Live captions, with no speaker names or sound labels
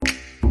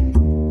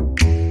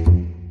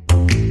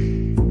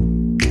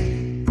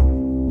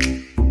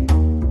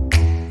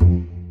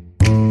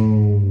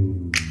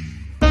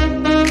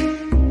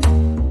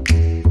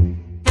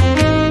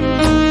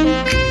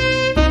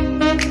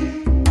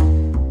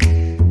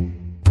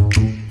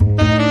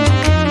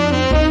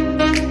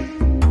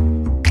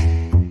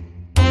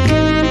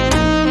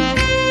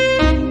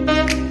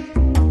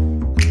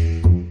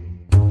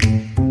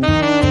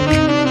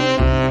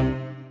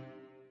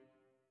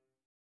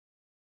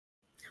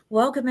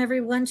Welcome,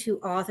 everyone, to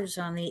Authors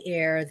on the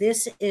Air.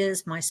 This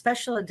is my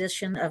special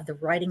edition of the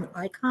Writing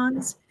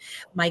Icons.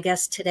 My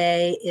guest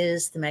today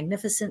is the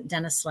magnificent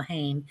Dennis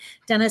Lehane.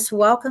 Dennis,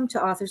 welcome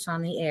to Authors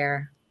on the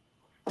Air.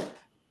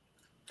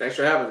 Thanks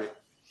for having me.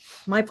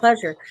 My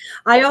pleasure.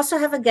 I also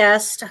have a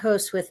guest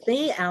host with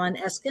me, Alan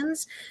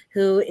Eskins,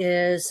 who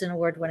is an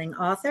award-winning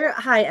author.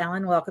 Hi,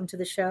 Alan. Welcome to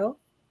the show.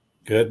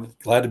 Good.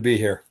 Glad to be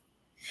here.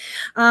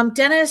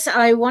 Dennis,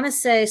 I want to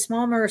say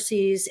Small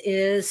Mercies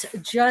is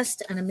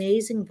just an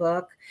amazing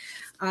book.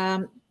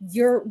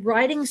 Your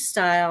writing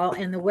style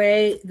and the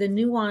way the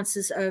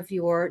nuances of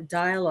your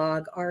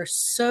dialogue are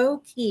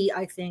so key,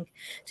 I think,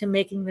 to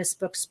making this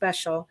book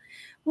special.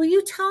 Will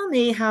you tell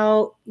me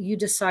how you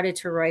decided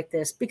to write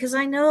this? Because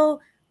I know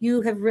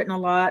you have written a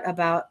lot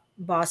about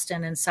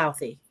Boston and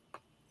Southie.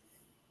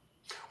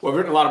 Well, I've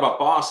written a lot about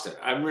Boston.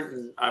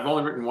 I've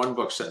only written one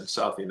book set in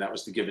Southie, and that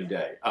was The Given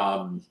Day.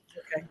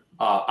 Okay.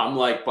 I'm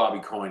like Bobby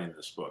Coyne in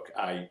this book.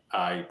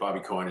 Bobby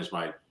Coyne is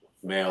my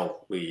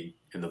male lead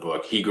in the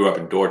book. He grew up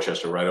in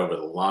Dorchester, right over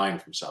the line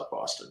from South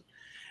Boston,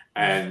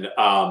 and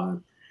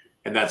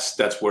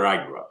that's where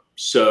I grew up.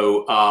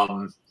 So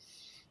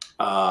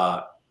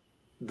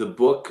the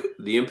book,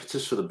 the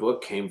impetus for the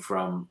book came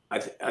from I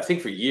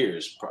think for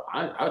years,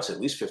 I would say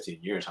at least 15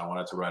 years, I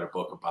wanted to write a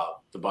book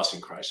about the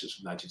busing crisis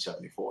of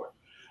 1974,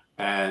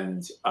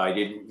 and I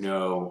didn't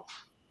know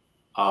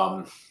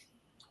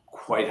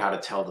quite how to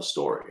tell the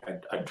story.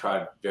 I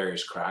tried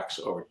various cracks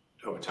over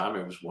time.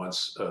 It was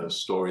once a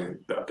story,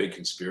 a big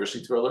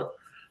conspiracy thriller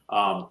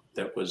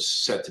that was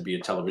set to be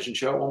a television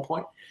show at one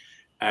point,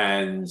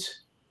 and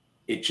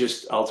it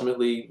just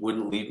ultimately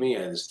wouldn't leave me.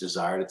 I had this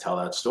desire to tell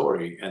that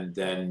story, and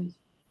then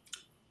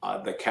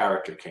the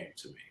character came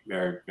to me.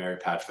 Mary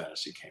Pat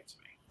Fennessy came to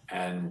me,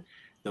 and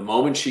the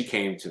moment she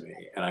came to me,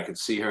 and I could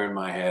see her in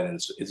my head, and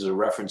it's a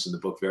reference in the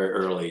book very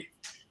early.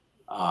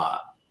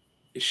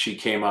 She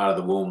came out of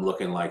the womb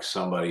looking like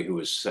somebody who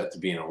was set to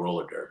be in a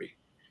roller derby.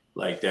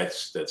 Like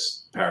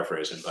that's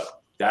paraphrasing,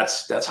 but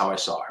that's how I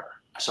saw her.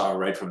 I saw her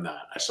right from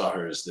that. I saw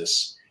her as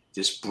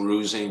this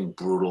bruising,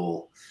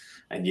 brutal,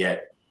 and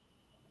yet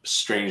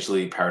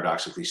strangely,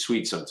 paradoxically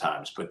sweet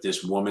sometimes, but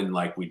this woman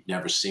like we'd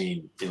never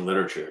seen in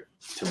literature,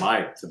 to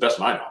the best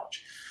of my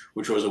knowledge,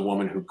 which was a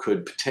woman who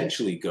could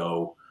potentially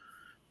go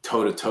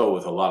toe to toe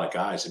with a lot of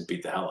guys and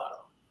beat the hell out of them.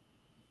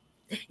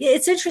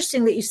 It's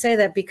interesting that you say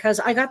that,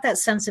 because I got that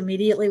sense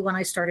immediately when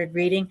I started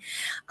reading.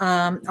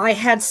 I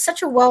had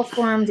such a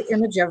well-formed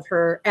image of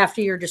her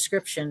after your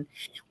description,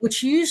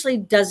 which usually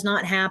does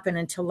not happen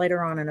until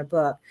later on in a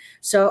book.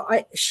 So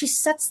she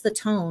sets the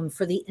tone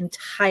for the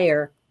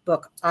entire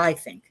book, I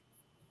think.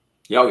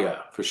 Oh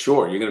yeah, for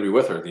sure. You're going to be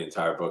with her the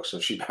entire book, so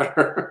she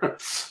better.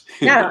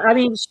 Yeah, I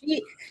mean,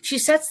 she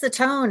sets the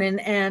tone,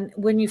 and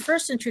when you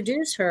first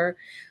introduce her,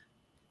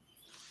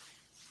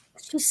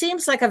 she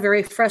seems like a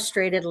very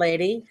frustrated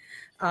lady.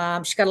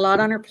 She's got a lot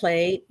on her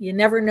plate. You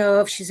never know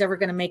if she's ever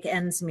going to make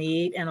ends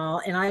meet and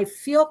all. And I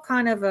feel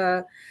kind of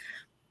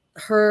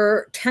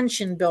her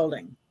tension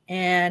building,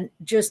 and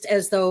just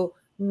as though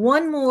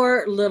one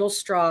more little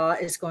straw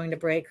is going to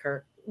break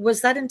her.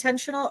 Was that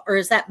intentional, or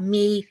is that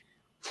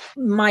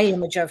my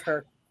image of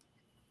her?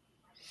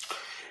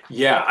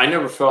 Yeah, I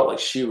never felt like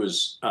she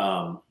was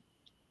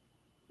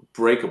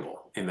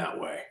breakable in that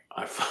way.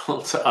 I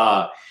felt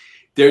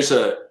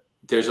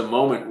there's a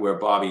moment where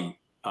Bobby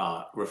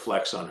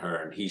reflects on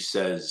her, and he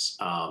says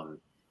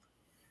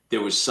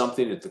there was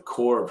something at the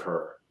core of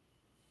her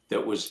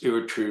that was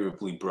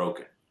irretrievably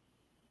broken,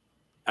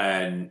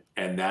 and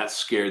that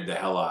scared the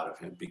hell out of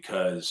him,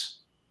 because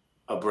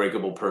a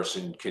breakable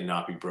person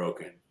cannot be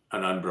broken.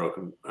 An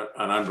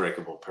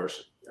unbreakable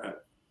person. I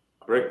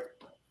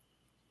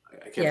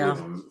can't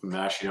believe I'm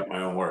mashing up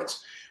my own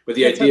words, but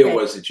the idea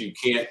was that you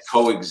can't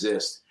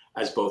coexist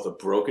as both a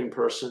broken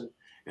person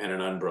and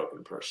an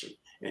unbroken person.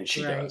 And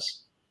she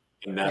does.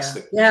 And that's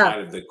the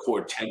kind of the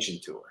core tension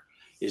to her,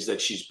 is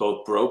that she's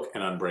both broke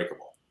and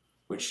unbreakable,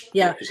 which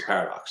is a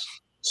paradox.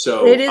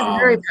 So it is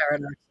very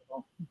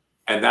paradoxical.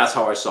 And that's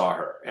how I saw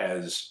her,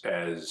 as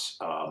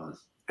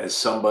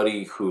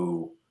somebody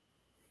who,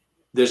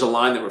 there's a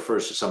line that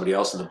refers to somebody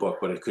else in the book,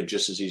 but it could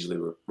just as easily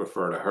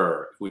refer to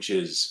her, which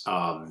is,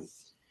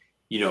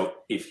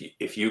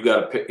 if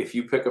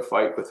you pick a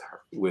fight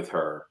with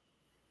her,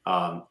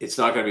 it's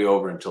not going to be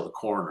over until the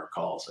coroner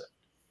calls it.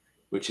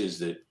 Which is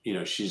that,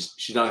 she's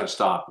not going to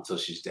stop until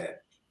she's dead,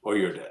 or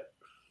you're dead.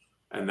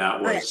 And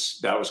that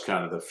was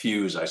kind of the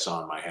fuse I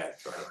saw in my head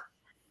for her.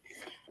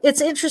 It's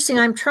interesting.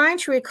 I'm trying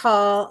to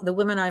recall the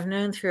women I've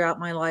known throughout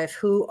my life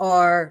who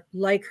are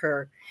like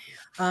her.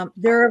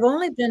 There have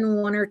only been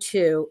one or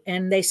two,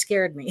 and they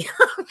scared me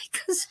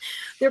because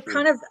they're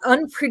kind of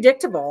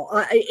unpredictable.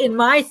 In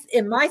my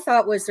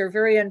thought was they're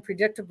very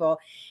unpredictable,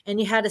 and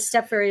you had to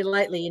step very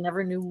lightly. You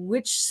never knew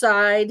which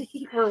side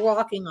you were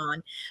walking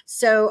on.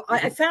 So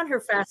I found her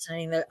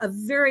fascinating, a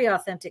very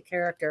authentic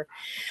character.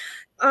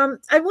 I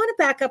want to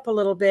back up a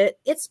little bit.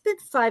 It's been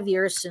 5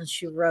 years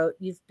since you wrote.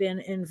 You've been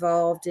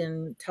involved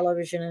in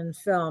television and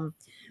film.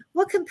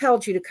 What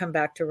compelled you to come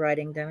back to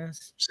writing,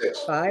 Dennis? 6.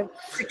 5,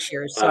 6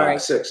 years. Sorry.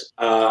 6.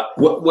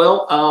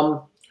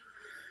 Well,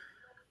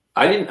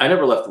 I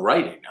never left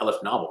writing. I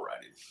left novel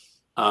writing.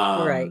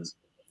 Right.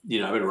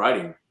 I've been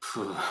writing,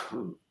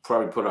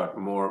 probably put out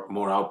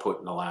more output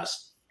in the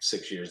last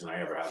 6 years than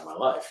I ever had in my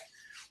life.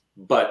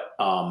 But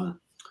I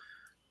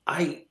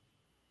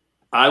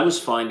was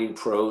finding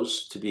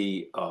prose to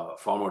be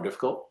far more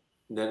difficult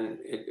than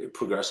it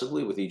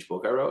progressively with each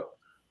book I wrote.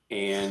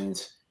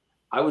 And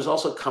I was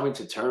also coming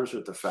to terms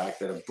with the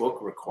fact that a book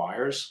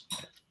requires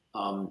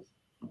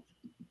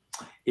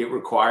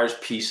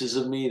pieces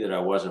of me that I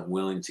wasn't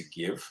willing to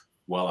give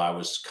while I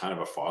was kind of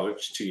a father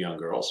to 2 young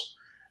girls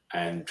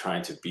and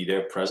trying to be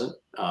there present,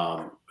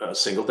 a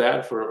single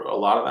dad for a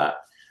lot of that.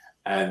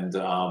 And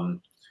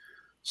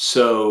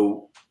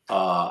so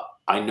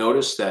I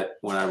noticed that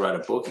when I write a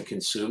book, it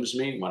consumes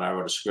me. When I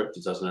write a script,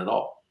 it doesn't at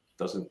all.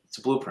 It's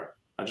a blueprint.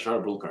 I just write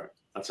a blueprint.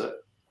 That's it.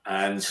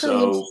 And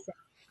so,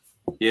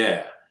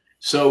 yeah.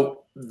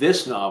 So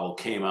this novel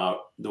came out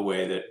the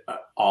way that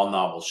all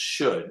novels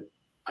should,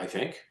 I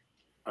think,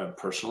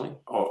 personally,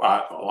 or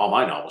all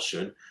my novels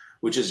should,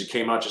 which is it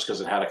came out just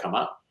because it had to come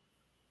out.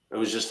 It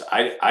was just,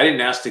 I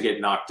didn't ask to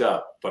get knocked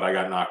up, but I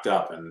got knocked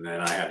up and then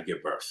I had to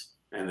give birth.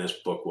 And this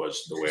book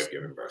was the way of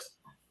giving birth.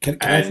 Can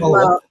I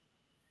follow up?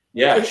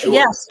 Yeah, sure.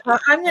 Yes,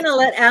 I'm going to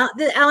let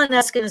Alan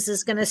Eskins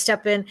is going to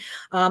step in.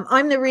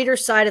 I'm the reader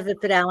side of it,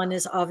 but Alan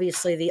is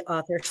obviously the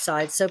author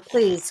side. So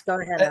please go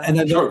ahead, Alan.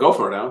 And Sure, go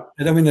for it, Alan.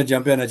 I don't mean to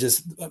jump in.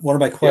 One of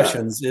my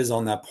questions is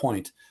on that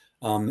point.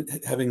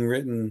 Having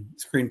written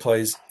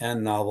screenplays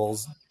and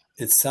novels,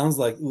 it sounds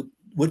like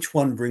which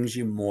one brings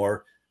you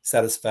more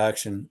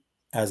satisfaction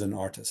as an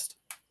artist?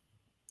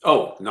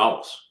 Oh,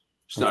 novels.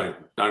 It's not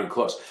even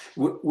close.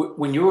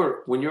 When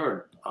you're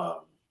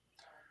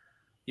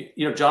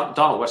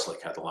Donald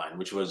Westlake had the line,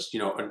 which was,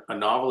 a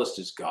novelist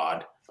is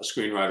God, a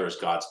screenwriter is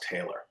God's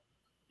tailor,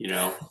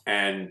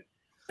 and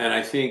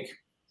I think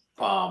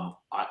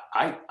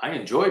I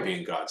enjoy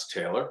being God's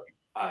tailor.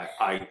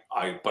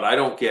 But I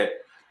don't get,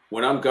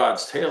 when I'm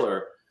God's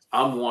tailor,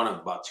 I'm one of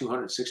about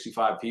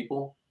 265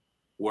 people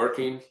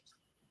working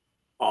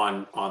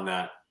on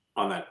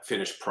that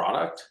finished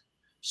product.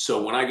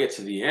 So when I get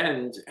to the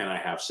end and I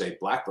have, say,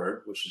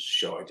 Blackbird, which is a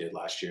show I did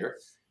last year,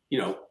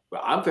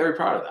 I'm very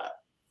proud of that.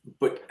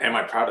 But am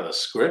I proud of the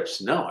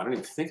scripts? No, I don't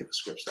even think of the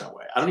scripts that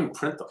way. I don't even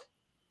print them.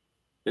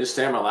 They just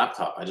stay on my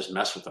laptop. I just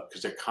mess with them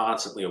because they're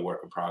constantly a work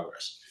in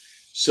progress.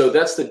 So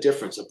that's the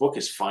difference. A book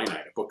is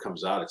finite. A book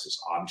comes out, it's this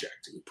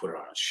object, and you put it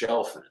on a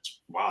shelf, and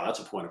it's, wow, that's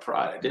a point of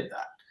pride. I did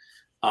that.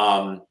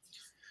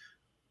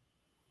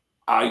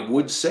 I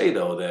would say,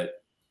 though, that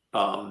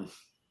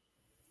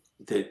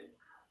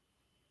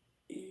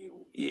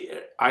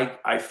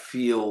I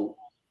feel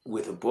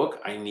with a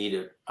book, I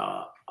need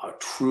a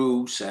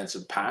true sense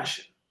of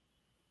passion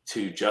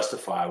to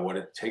justify what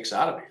it takes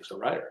out of me as a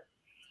writer.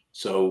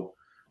 So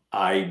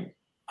I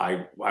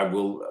have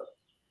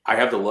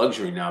the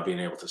luxury now being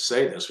able to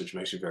say this, which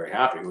makes me very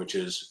happy, which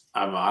is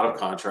I'm out of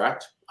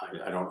contract.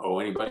 I don't owe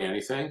anybody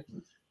anything.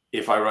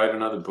 If I write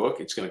another book,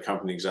 it's going to come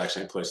from the exact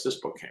same place this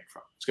book came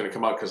from. It's going to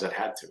come out because it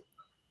had to,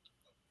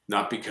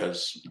 not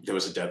because there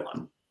was a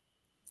deadline.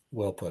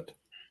 Well put.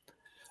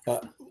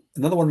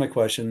 Another one of my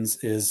questions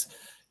is,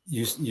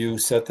 you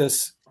set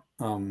this,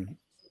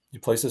 you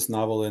place this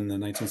novel in the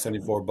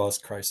 1974 bus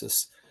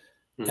crisis,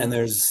 and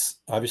there's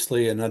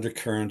obviously an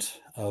undercurrent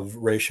of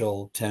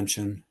racial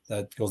tension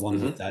that goes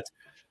along with that.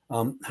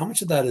 How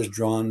much of that is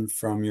drawn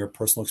from your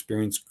personal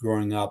experience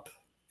growing up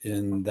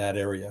in that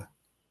area?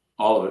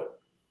 All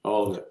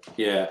of it.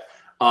 Yeah.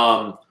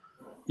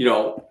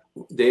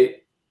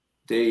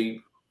 They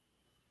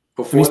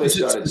before they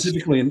started,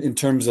 specifically in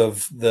terms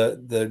of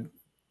the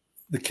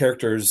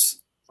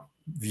character's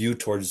view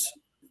towards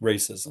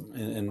racism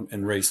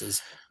and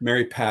races.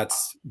 Mary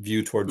Pat's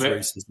view towards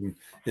racism,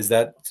 is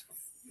that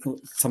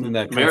something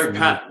that Mary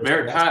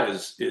Pat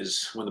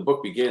is when the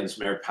book begins,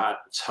 Mary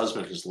Pat's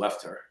husband has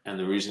left her, and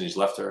the reason he's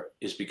left her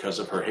is because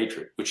of her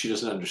hatred, which she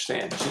doesn't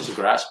understand. She doesn't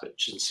grasp it.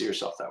 She doesn't see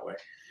herself that way,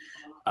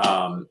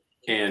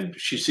 and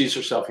she sees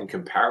herself in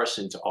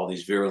comparison to all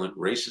these virulent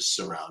racists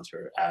around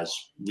her as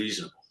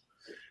reasonable,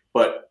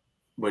 but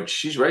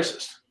she's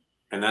racist,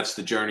 and that's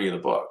the journey of the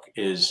book,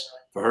 is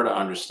for her to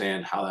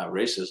understand how that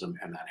racism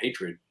and that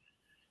hatred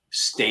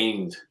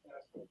stained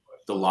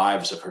the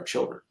lives of her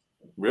children.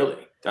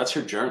 Really, that's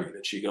her journey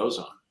that she goes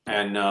on.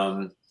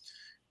 And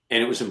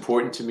it was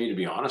important to me to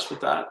be honest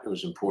with that. It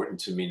was important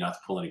to me not to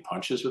pull any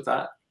punches with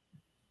that.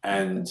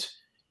 And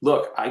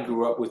look, I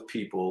grew up with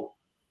people,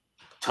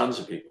 tons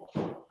of people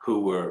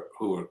who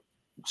were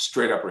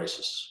straight up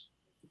racists,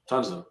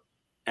 tons of them.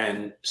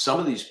 And some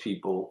of these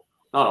people,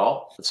 not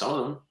all, but some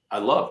of them I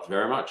loved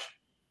very much.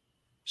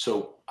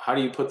 So how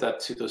do you put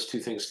those two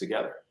things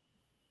together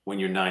when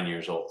you're 9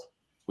 years old,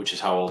 which is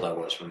how old I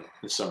was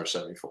in summer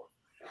 74.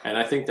 And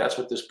I think that's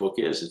what this book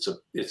is.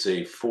 It's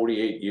a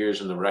 48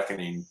 years in the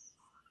reckoning.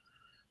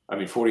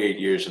 48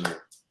 years in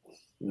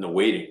the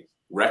waiting,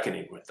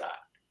 reckoning with that.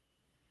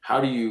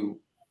 How do you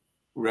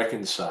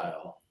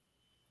reconcile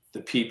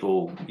the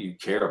people you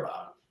care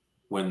about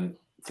when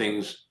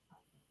things,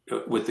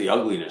 with the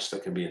ugliness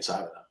that can be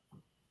inside of them,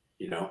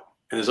 and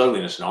there's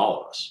ugliness in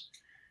all of us.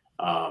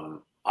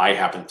 I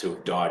happen to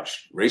have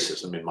dodged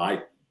racism in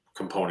my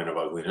component of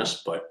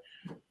ugliness, but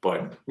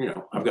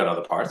I've got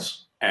other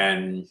parts,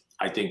 and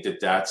I think that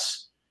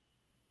that's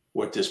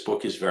what this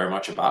book is very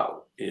much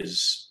about.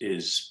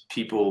 Is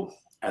people,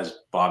 as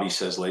Bobby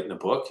says late in the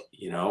book,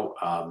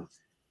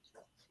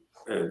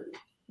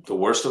 the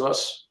worst of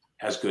us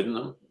has good in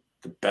them.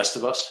 The best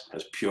of us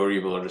has pure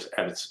evil at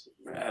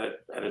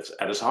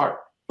its heart,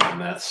 and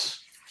that's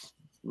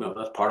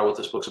part of what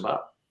this book's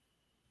about.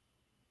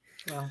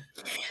 Well,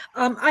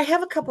 I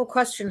have a couple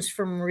questions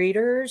from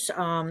readers,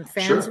 fans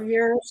Sure. of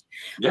yours.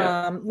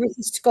 Yeah.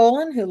 Ruthie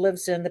Skolin, who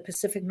lives in the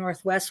Pacific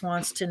Northwest,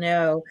 wants to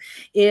know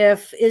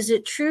is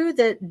it true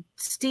that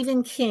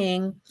Stephen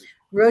King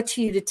wrote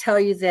to you to tell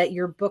you that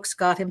your books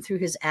got him through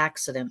his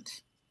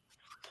accident?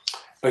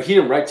 But he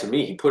didn't write to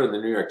me. He put it in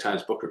the New York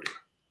Times book review.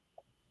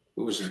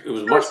 It was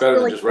much better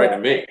than just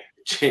writing to me.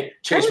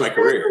 Changed my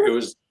career. It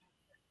was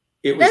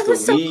the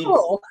lead.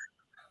 Cool.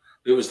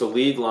 It was the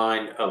lead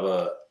line of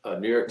a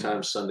New York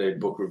Times Sunday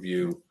book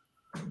review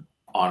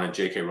on a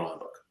J.K. Rowling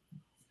book.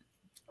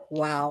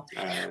 Wow.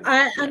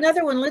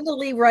 Another one, Linda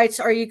Lee writes,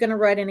 are you going to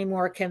write any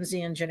more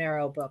Kenzie and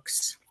Gennaro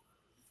books?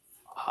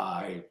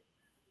 I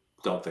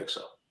don't think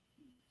so.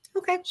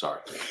 Okay.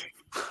 Sorry.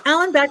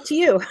 Alan, back to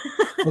you.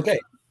 Okay.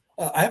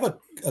 I have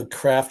a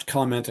craft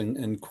comment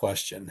and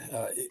question.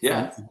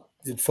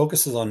 It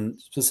focuses on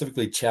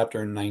specifically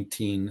chapter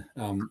 19,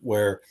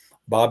 where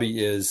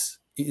Bobby is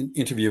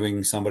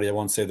interviewing somebody. I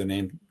won't say the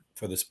name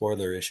for the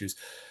spoiler issues,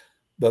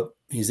 but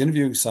he's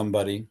interviewing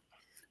somebody.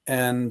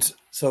 And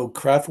so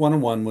Craft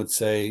 101 would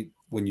say,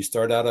 when you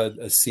start out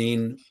a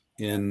scene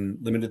in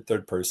limited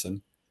third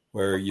person,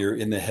 where you're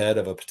in the head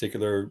of a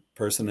particular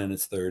person and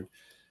it's third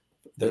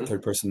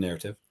person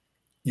narrative,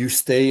 you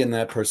stay in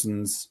that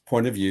person's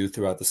point of view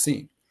throughout the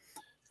scene.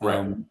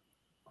 Right.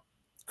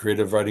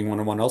 Creative Writing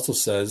 101 also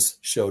says,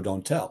 show,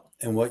 don't tell.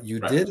 And what you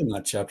did in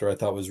that chapter, I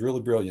thought was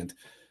really brilliant.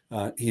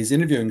 He's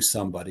interviewing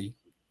somebody.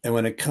 And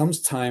when it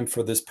comes time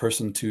for this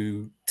person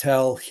to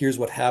tell, here's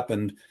what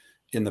happened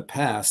in the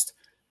past,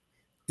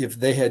 if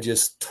they had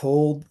just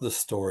told the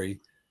story,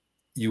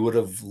 you would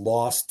have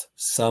lost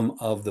some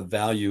of the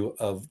value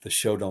of the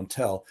show, don't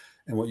tell.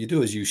 And what you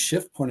do is you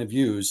shift point of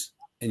views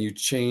and you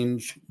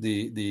change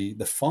the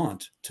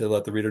font to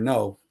let the reader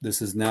know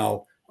this is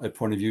now a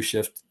point of view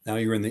shift. Now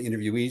you're in the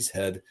interviewee's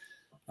head.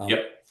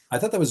 I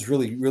thought that was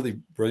really,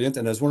 really brilliant.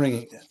 And I was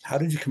wondering, how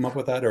did you come up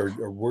with that, or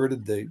where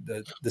did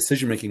the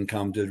decision-making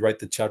come to write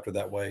the chapter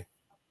that way?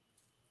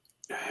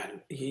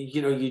 And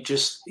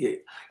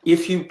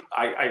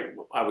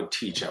I would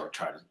teach, I would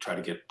try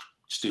to get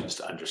students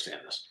to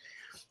understand this.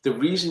 The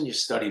reason you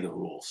study the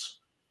rules,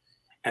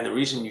 and the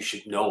reason you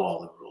should know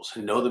all the rules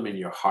and know them in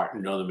your heart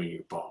and know them in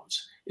your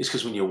bones, is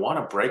because when you want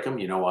to break them,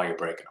 you know why you're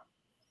breaking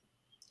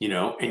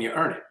them, and you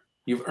earn it.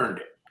 You've earned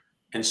it.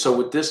 And so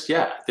with this,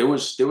 there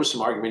was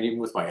some argument even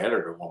with my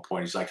editor at one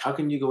point. He's like, how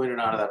can you go in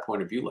and out of that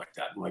point of view like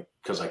that? I'm like,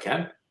 because I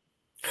can.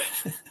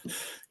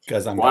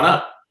 Because I'm Why God.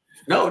 not?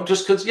 No,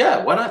 just because,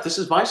 why not? This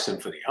is my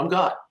symphony. I'm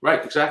God.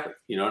 Right, exactly.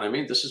 You know what I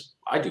mean?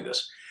 I do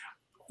this.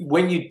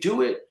 When you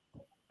do it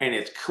and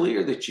it's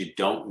clear that you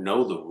don't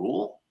know the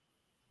rule,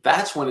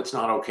 that's when it's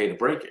not okay to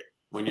break it.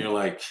 When you're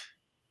like,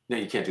 no,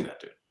 you can't do that,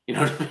 dude. You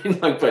know what I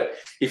mean? But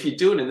if you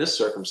do it in this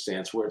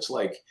circumstance where it's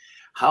like,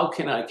 how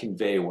can I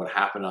convey what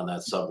happened on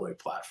that subway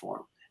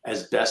platform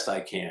as best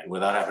I can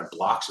without having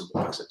blocks and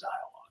blocks of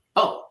dialogue?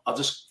 Oh, I'll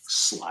just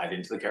slide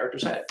into the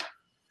character's head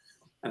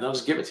and they'll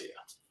just give it to you.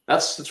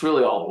 That's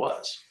really all it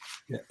was.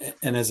 Yeah.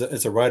 And as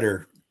a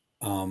writer,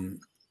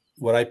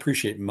 what I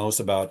appreciate most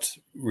about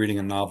reading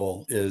a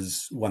novel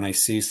is when I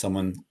see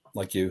someone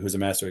like you, who's a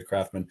master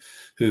craftsman,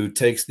 who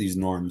takes these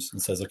norms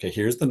and says, okay,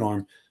 here's the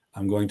norm.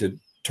 I'm going to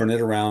turn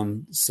it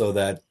around so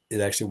that it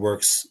actually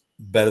works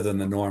better than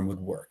the norm would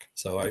work.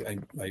 So I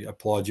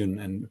applaud you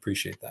and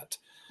appreciate that.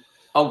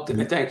 Oh,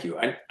 thank you.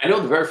 I know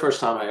the very first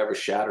time I ever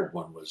shattered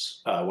one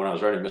was when I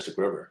was writing Mystic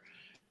River,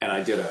 and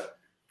I did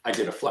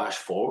a flash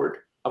forward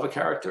of a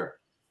character.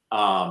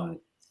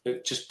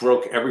 It just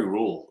broke every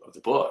rule of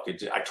the book.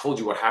 I told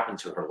you what happened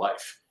to her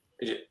life.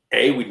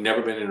 A, we'd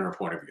never been in her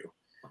point of view.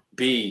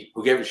 B,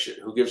 who gives a shit?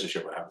 Who gives a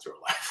shit what happened to her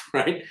life,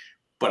 right?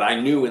 But I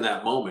knew in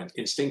that moment,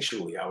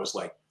 instinctually, I was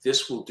like,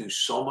 this will do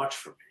so much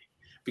for me,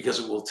 because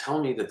it will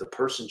tell me that the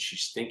person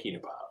she's thinking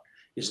about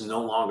is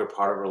no longer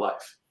part of her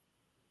life.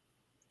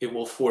 It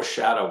will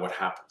foreshadow what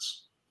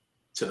happens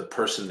to the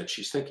person that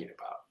she's thinking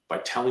about by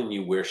telling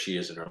you where she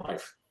is in her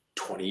life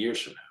 20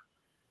 years from now.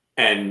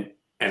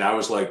 And I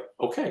was like,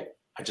 okay,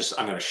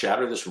 I'm going to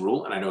shatter this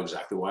rule, and I know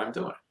exactly why I'm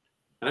doing it.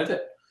 And I did.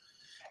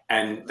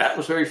 And that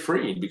was very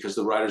freeing, because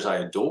the writers I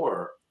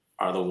adore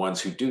are the ones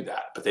who do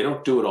that, but they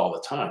don't do it all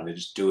the time. They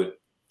just do it.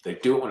 They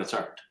do it when it's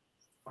earned.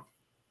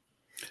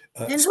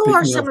 And who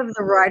are some of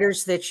the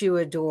writers that you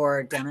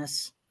adore,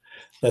 Dennis?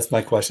 That's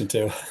my question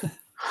too.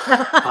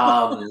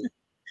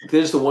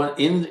 There's the one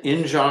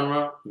in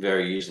genre,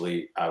 very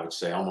easily, I would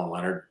say Elmore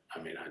Leonard.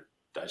 I mean,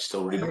 I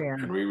still read them yeah.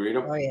 and reread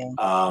them.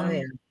 Oh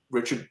yeah.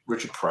 Richard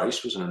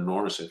Price was an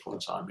enormous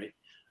influence on me.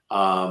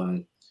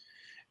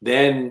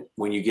 Then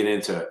when you get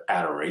into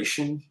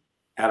adoration's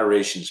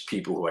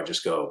people who I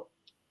just go,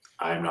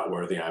 I am not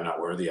worthy. I'm not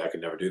worthy. I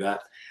could never do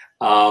that.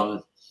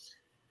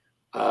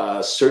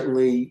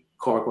 Certainly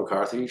Cormac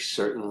McCarthy,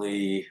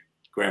 certainly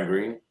Graham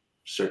Greene,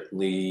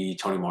 certainly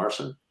Toni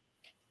Morrison.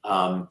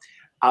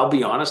 I'll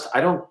be honest. I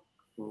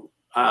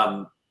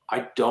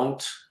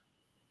don't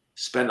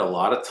spend a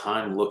lot of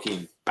time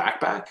looking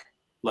back.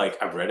 Like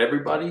I've read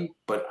everybody,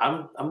 but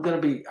I'm going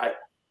to be,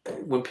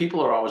 when people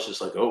are always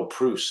just like, oh,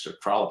 Proust or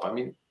Trollope, I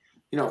mean,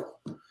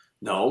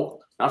 no,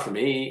 not for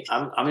me.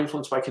 I'm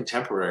influenced by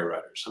contemporary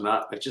writers. I'm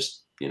not,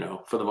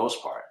 for the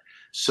most part.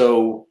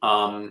 So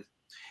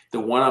the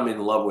one I'm in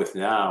love with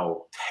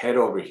now, head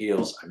over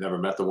heels, I've never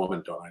met the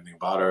woman, don't know anything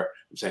about her.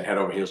 I'm saying head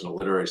over heels in a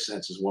literary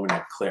sense, is a woman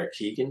named Claire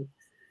Keegan,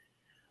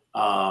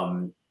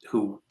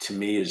 who to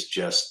me is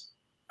just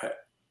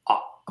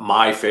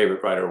my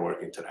favorite writer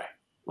working today.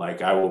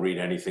 Like I will read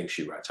anything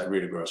she writes. I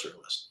read a grocery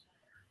list.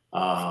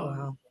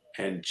 Wow.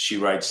 And she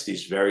writes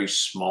these very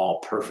small,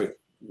 perfect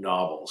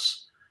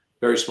novels,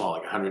 very small,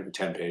 like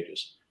 110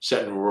 pages,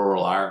 set in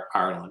rural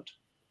Ireland.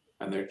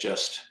 And they're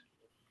just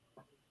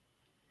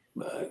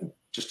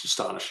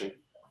astonishing.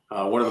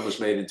 One of them was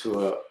made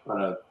into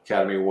an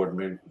Academy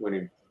Award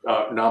winning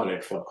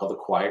nominated film called The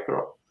Quiet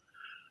Girl.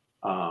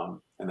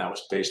 And that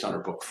was based on her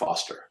book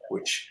Foster,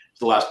 which is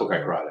the last book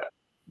I cried at.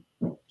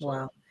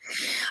 Wow.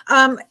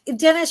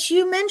 Dennis,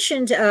 you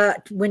mentioned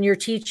when you're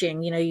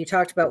teaching, you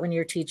talked about when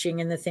you're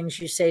teaching and the things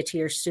you say to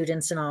your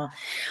students and all.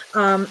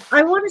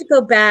 I wanted to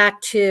go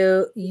back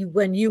to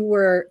when you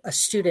were a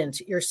student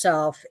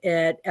yourself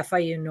at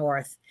FIU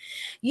North.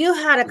 You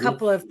had a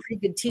couple of pretty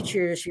good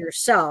teachers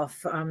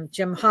yourself,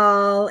 Jim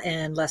Hall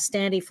and Les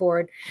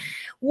Standiford.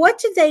 What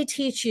did they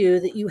teach you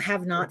that you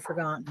have not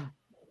forgotten?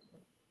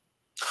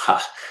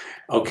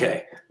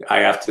 Okay, I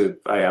have to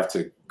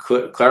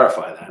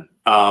clarify that.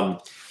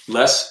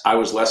 I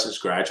was Les's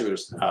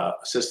graduate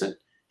assistant.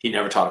 He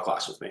never taught a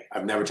class with me.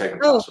 I've never taken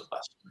a class with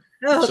Les.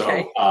 Oh,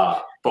 okay.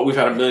 So, but we've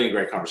had a million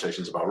great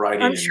conversations about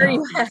writing. I'm sure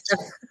you have.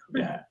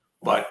 Yeah,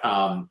 but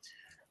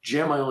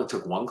Jim, I only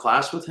took one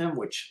class with him,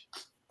 which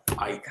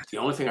the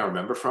only thing I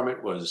remember from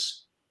it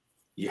was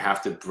you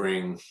have to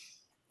bring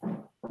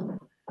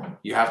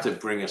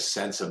a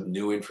sense of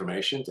new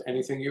information to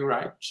anything you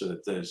write, so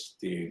that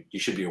you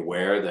should be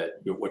aware that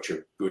what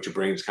you're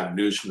bringing is kind of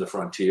news from the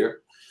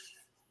frontier.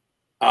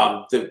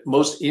 The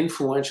most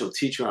influential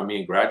teacher on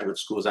me in graduate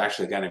school is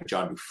actually a guy named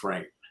John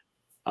Dufresne.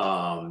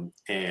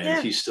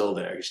 He's still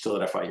there. He's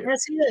still at FIU.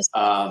 Yes, he is.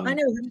 I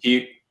know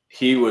him.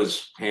 He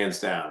was hands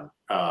down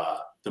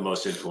the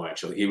most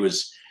influential. He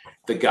was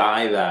the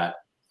guy that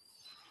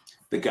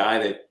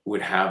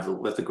would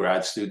let the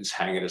grad students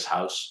hang at his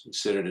house and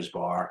sit at his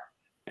bar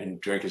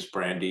and drink his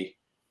brandy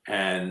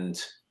and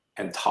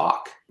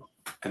talk.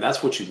 And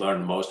that's what you learn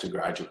the most in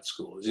graduate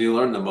school. Is you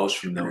learn the most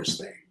from those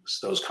things,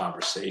 those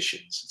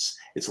conversations.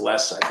 It's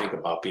less, I think,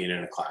 about being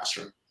in a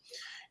classroom.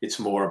 It's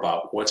more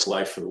about what's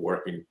life for the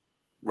working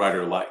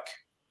writer like,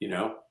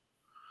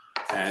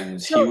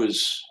 And he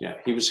was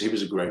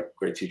a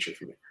great teacher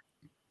for me.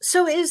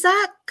 So is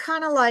that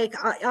kind of like,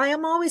 I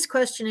am always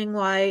questioning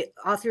why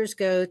authors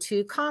go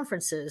to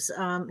conferences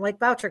like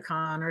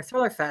BoucherCon or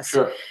ThrillerFest.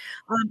 Sure.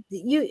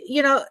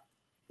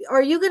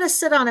 Are you going to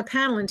sit on a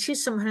panel and teach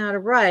someone how to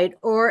write,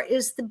 or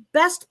is the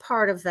best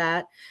part of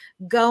that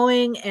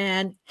going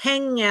and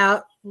hanging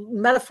out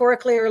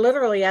metaphorically or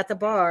literally at the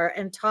bar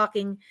and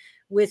talking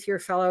with your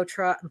fellow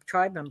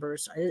tribe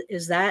members?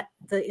 Is that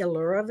the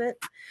allure of it?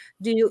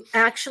 Do you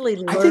actually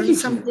learn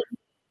something?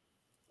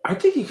 I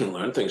think you can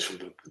learn things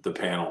from the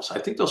panels. I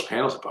think those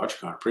panels at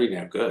BoucherCon are pretty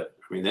damn good.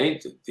 I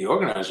mean, the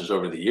organizers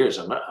over the years,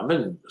 I've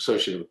been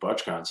associated with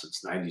BoucherCon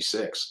since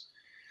 '96.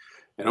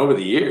 And over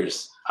the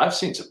years, I've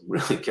seen some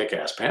really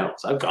kick-ass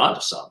panels. I've gone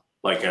to some,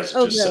 like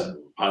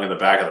hung in the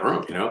back of the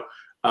room,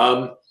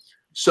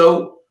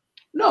 So,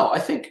 no, I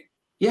think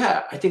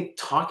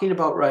talking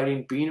about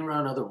writing, being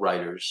around other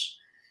writers,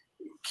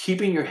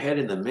 keeping your head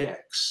in the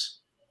mix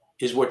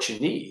is what you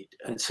need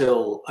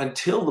until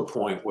the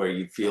point where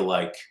you feel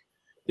like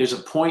there's a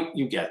point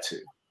you get to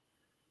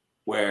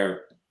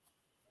where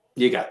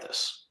you got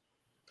this.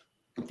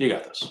 You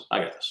got this. I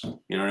got this.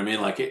 You know what I mean?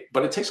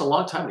 But it takes a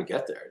long time to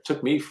get there. It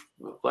took me,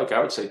 I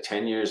would say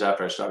 10 years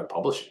after I started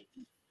publishing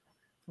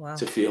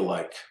to feel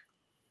like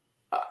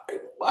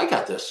I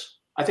got this.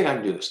 I think I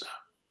can do this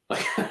now.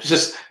 It's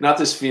just not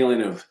this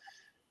feeling of,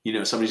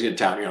 somebody's going to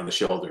tap me on the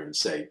shoulder and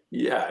say,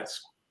 yeah,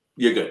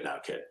 you're good now,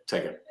 kid.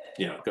 Take it.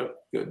 Go.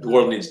 The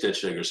world needs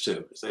ditch diggers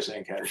too, as they say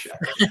in Caddyshack.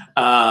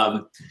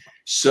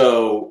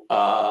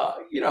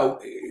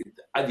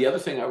 The other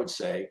thing I would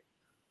say,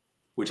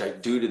 which I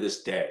do to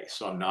this day,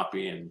 so I'm not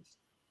being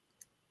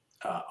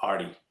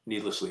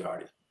needlessly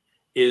arty,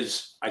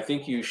 is I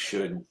think you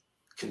should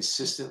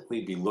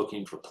consistently be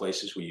looking for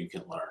places where you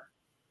can learn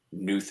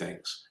new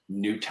things,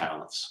 new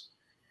talents.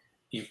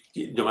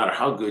 No matter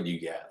how good you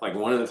get. Like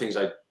one of the things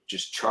I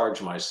just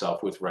charge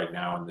myself with right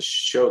now in the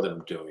show that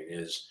I'm doing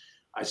is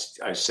I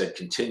said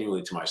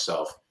continually to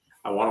myself,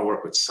 I want to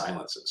work with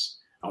silences.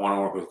 I want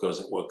to work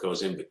with what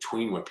goes in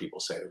between what people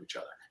say to each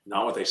other,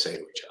 not what they say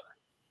to each other.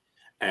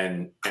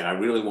 And I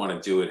really want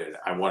to do it. And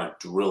I want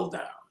to drill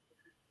down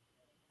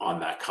on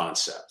that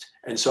concept.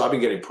 And so I've been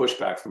getting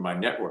pushback from my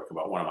network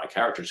about one of my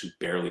characters who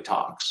barely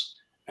talks.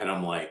 And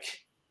I'm like,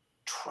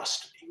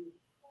 trust me,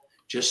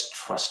 just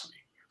trust me.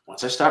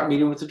 Once I start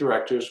meeting with the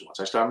directors, once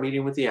I start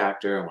meeting with the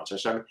actor, and once I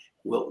start,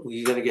 well,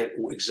 you're going to get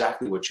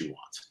exactly what you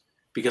want,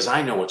 because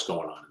I know what's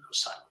going on in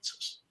those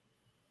silences.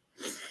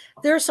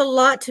 There's a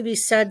lot to be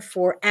said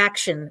for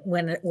action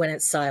when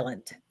it's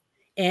silent.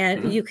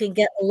 And you can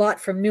get a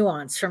lot from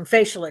nuance, from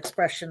facial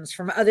expressions,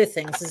 from other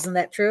things. Isn't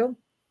that true?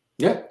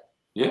 Yeah.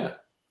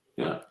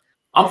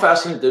 I'm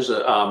fascinated. There's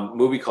a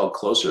movie called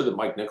Closer that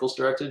Mike Nichols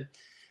directed.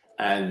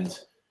 And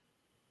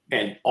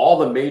all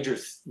the major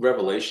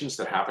revelations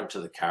that happen to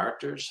the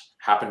characters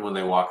happen when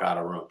they walk out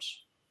of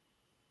rooms.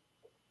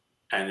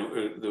 And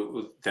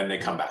then they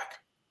come back.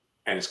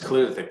 And it's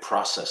clear that they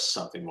processed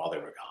something while they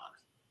were gone.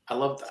 I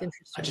love that.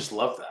 I just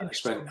love that.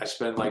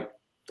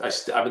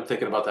 I've been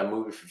thinking about that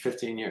movie for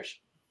 15 years.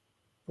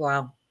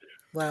 Wow.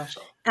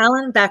 So.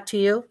 Alan, back to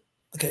you.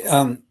 Okay.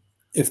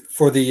 If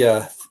for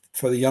the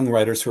young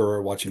writers who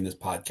are watching this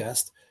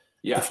podcast,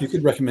 if you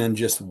could recommend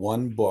just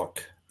one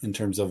book in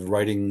terms of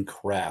writing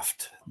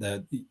craft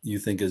that you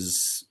think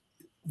is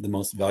the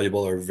most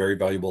valuable or very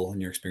valuable in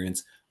your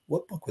experience,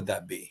 what book would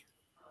that be?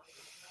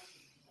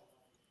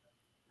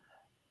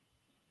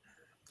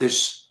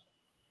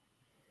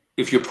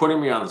 If you're putting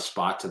me on the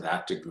spot to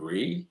that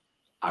degree,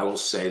 I will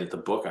say that the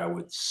book I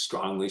would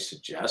strongly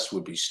suggest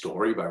would be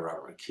Story by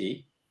Robert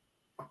McKee,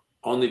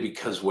 only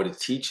because what it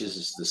teaches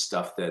is the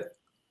stuff that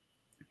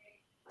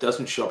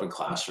doesn't show up in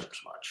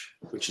classrooms much,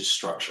 which is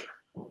structure.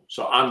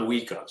 So I'm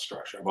weak on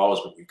structure. I've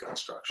always been weak on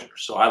structure.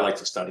 So I like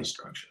to study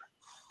structure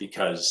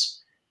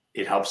because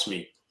it helps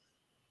me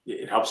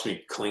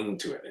cling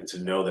to it and to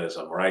know that as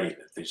I'm writing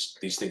that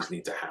these things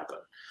need to happen.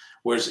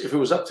 Whereas if it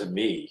was up to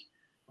me,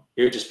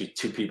 it would just be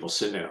two people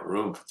sitting in a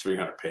room for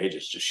 300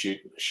 pages just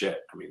shooting the shit.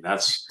 I mean,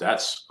 that's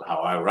how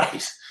I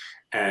write.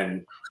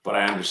 But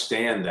I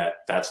understand that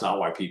that's not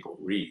why people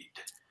read.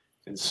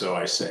 And so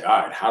I say,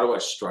 all right, how do I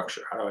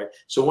structure?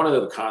 So one of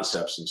the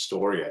concepts in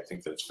Story, I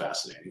think that's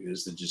fascinating,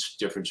 is the just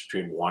difference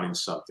between wanting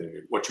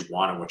something, what you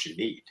want and what you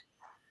need.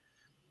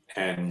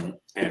 And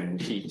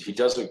he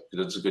does a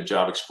good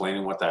job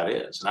explaining what that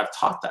is. And I've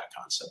taught that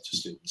concept to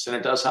students, and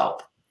it does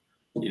help.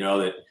 You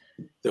know,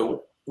 that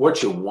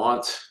what you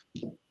want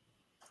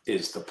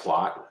is the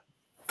plot.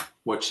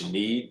 What you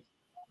need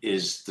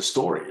is the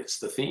story. It's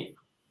the theme.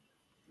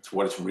 It's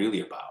what it's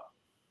really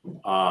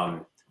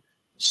about.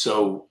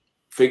 So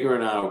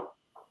figuring out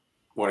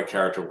what a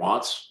character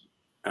wants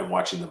and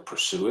watching them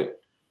pursue it.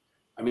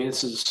 I mean,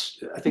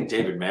 I think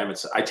David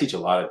Mamet's, I teach a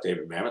lot of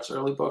David Mamet's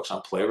early books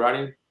on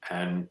playwriting.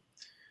 And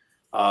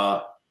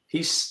David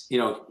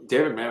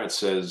Mamet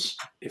says,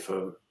 if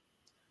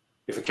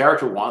a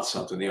character wants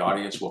something, the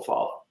audience will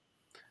follow.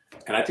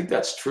 And I think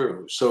that's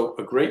true. So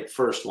a great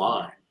first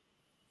line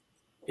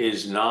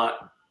is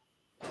not,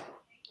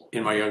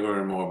 in my younger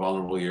and more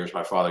vulnerable years,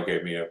 my father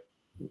gave me a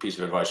piece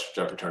of advice which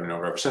I've been turning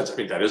over ever since. I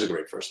think that is a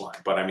great first line.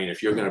 But I mean,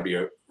 if you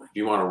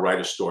want to write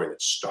a story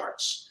that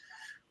starts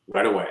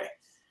right away,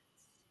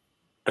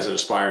 as an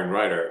aspiring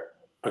writer,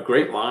 a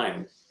great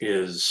line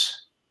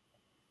is,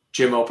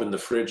 Jim opened the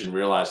fridge and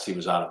realized he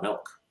was out of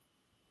milk.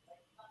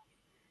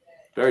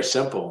 Very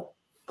simple,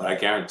 but I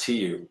guarantee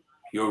you,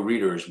 your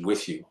reader is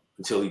with you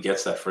until he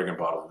gets that friggin'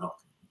 bottle of milk.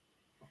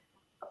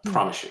 I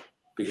promise you,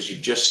 because you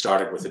just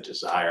started with a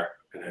desire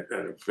and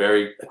a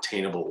very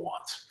attainable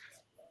want.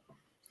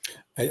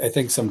 I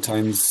think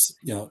sometimes,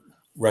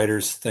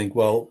 writers think,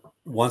 well,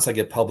 once I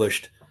get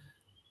published,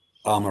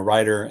 I'm a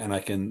writer and I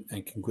can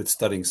quit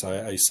studying.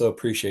 So I so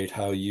appreciate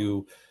how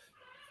you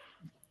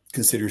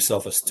consider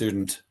yourself a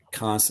student,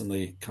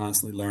 constantly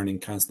learning,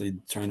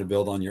 constantly trying to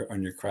build on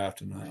your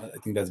craft. And I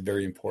think that's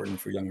very important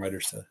for young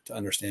writers to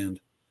understand.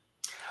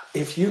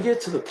 If you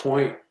get to the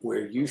point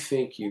where you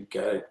think you've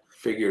got it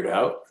figured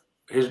out,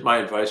 here's my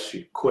advice for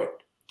you: quit.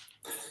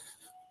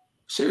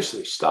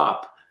 Seriously,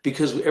 stop.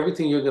 Because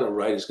everything you're going to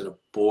write is going to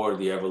bore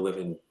the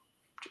ever-living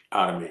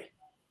out of me.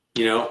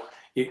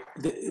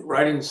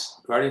 Writing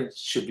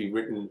should be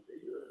written.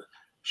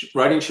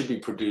 Writing should be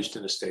produced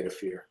in a state of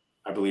fear.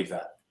 I believe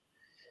that.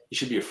 You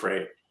should be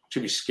afraid. It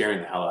should be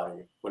scaring the hell out of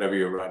you, whatever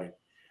you're writing.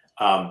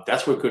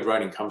 That's where good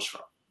writing comes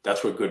from.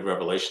 That's where good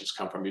revelations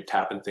come from. You're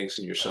tapping things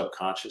in your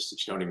subconscious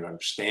that you don't even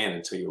understand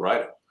until you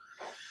write them.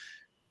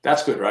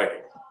 That's good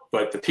writing.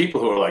 But the people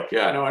who are like,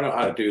 yeah, I know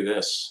how to do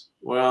this.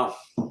 Well,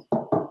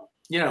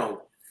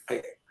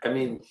 I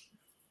mean,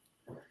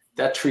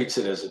 that treats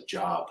it as a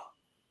job,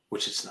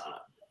 which it's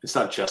not. It's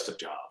not just a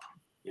job,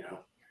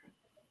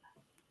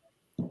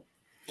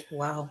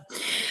 Wow.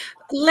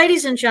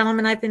 Ladies and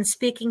gentlemen, I've been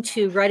speaking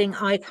to writing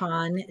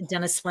icon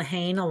Dennis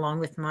Lehane, along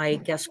with my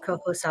guest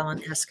co-host Alan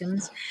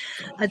Eskins.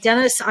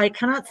 Dennis, I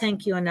cannot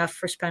thank you enough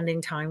for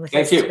spending time with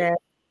us today.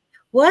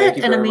 What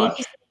an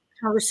amazing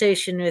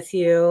conversation with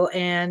you,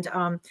 and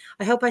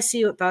I hope I see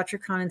you at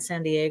BoucherCon in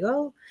San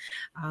Diego.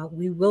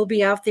 We will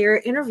be out there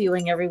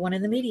interviewing everyone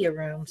in the media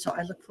room, so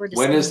I look forward to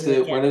when seeing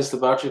you again. When is the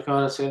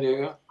BoucherCon in San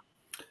Diego?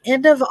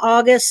 End of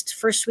August,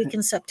 first week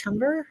in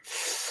September.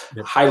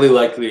 Yep. Highly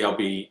likely I'll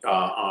be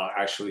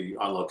actually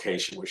on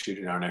location. We're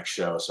shooting our next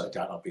show, so I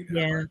doubt I'll be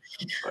there.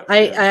 Yeah, but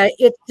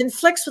it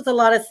conflicts with a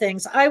lot of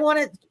things. I want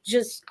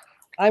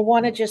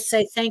to just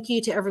say thank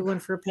you to everyone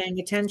for paying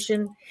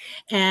attention,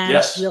 and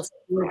Yes. we'll see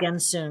you again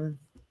soon.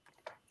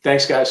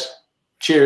 Thanks, guys.